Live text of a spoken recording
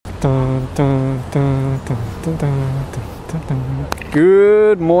Good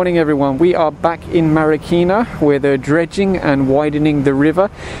morning everyone, we are back in Marikina where they're dredging and widening the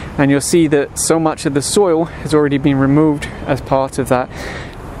river, and you'll see that so much of the soil has already been removed as part of that.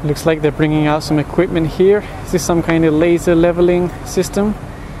 Looks like they're bringing out some equipment here. Is this some kind of laser leveling system?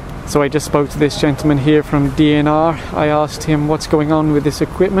 So I just spoke to this gentleman here from DENR. I asked him what's going on with this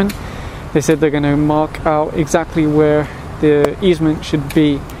equipment. They said they're going to mark out exactly where the easement should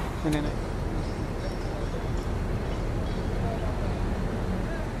be. And then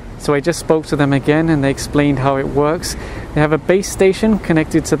so I just spoke to them again and they explained how it works. They have a base station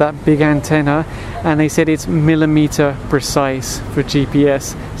connected to that big antenna, and they said it's millimeter precise for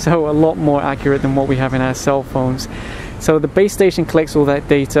GPS, so a lot more accurate than what we have in our cell phones. So the base station collects all that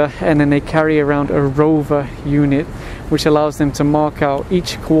data, and then they carry around a rover unit which allows them to mark out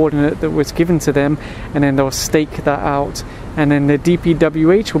each coordinate that was given to them, and then they'll stake that out, and then the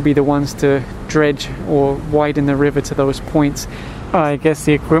DPWH will be the ones to dredge or widen the river to those points. I guess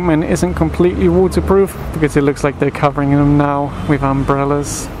the equipment isn't completely waterproof because it looks like they're covering them now with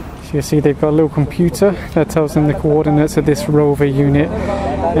umbrellas. So you see they've got a little computer that tells them the coordinates of this rover unit,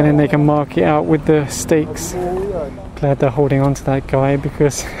 and then they can mark it out with the stakes. Glad they're holding on to that guy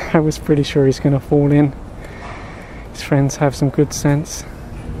because I was pretty sure he's going to fall in. His friends have some good sense.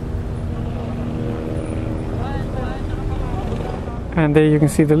 And there you can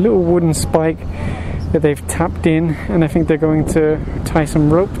see the little wooden spike that they've tapped in, and I think they're going to tie some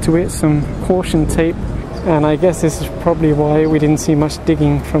rope to it, some caution tape. And I guess this is probably why we didn't see much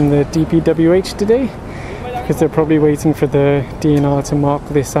digging from the DPWH today, because they're probably waiting for the DNR to mark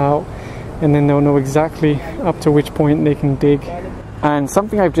this out, and then they'll know exactly up to which point they can dig. And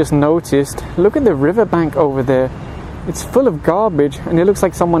something I've just noticed, look at the riverbank over there. It's full of garbage, and it looks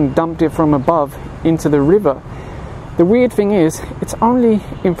like someone dumped it from above into the river. The weird thing is, it's only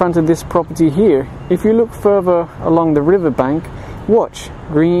in front of this property here. If you look further along the riverbank, watch.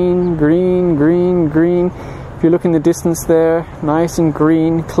 Green, green, green, green. If you look in the distance there, nice and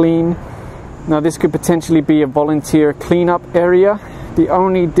green, clean. Now this could potentially be a volunteer cleanup area. The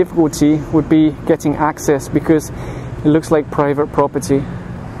only difficulty would be getting access because it looks like private property.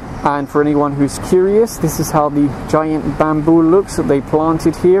 And for anyone who's curious, this is how the giant bamboo looks that they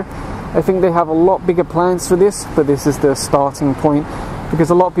planted here. I think they have a lot bigger plans for this, but this is the starting point, because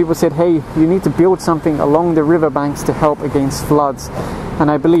a lot of people said, hey, you need to build something along the riverbanks to help against floods.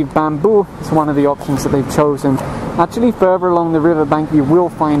 And I believe bamboo is one of the options that they've chosen. Actually, further along the riverbank, you will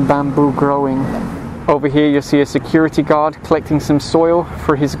find bamboo growing. Over here, you'll see a security guard collecting some soil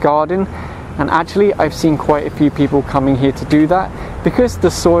for his garden. And actually, I've seen quite a few people coming here to do that because the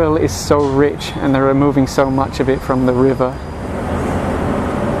soil is so rich and they're removing so much of it from the river.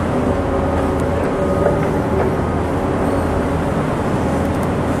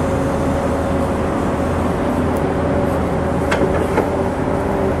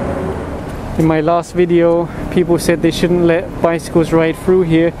 In my last video, people said they shouldn't let bicycles ride through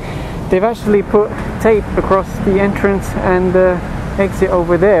here. They've actually put tape across the entrance and the exit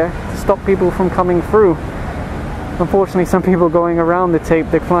over there to stop people from coming through. Unfortunately, some people are going around the tape.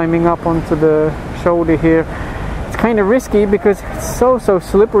 They're climbing up onto the shoulder here. It's kind of risky because it's so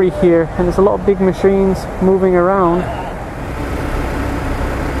slippery here, and there's a lot of big machines moving around.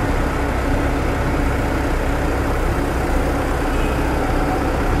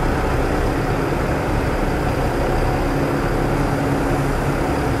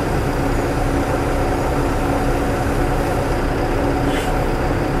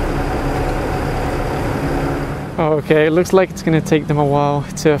 Okay, it looks like it's going to take them a while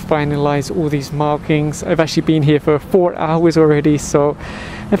to finalize all these markings. I've actually been here for 4 hours already, so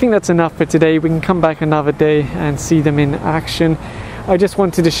I think that's enough for today. We can come back another day and see them in action. I just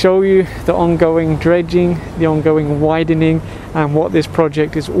wanted to show you the ongoing dredging, the ongoing widening, and what this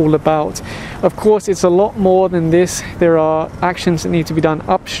project is all about. Of course, it's a lot more than this. There are actions that need to be done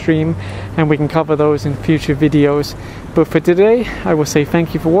upstream, and we can cover those in future videos. But for today, I will say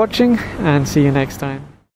thank you for watching and see you next time.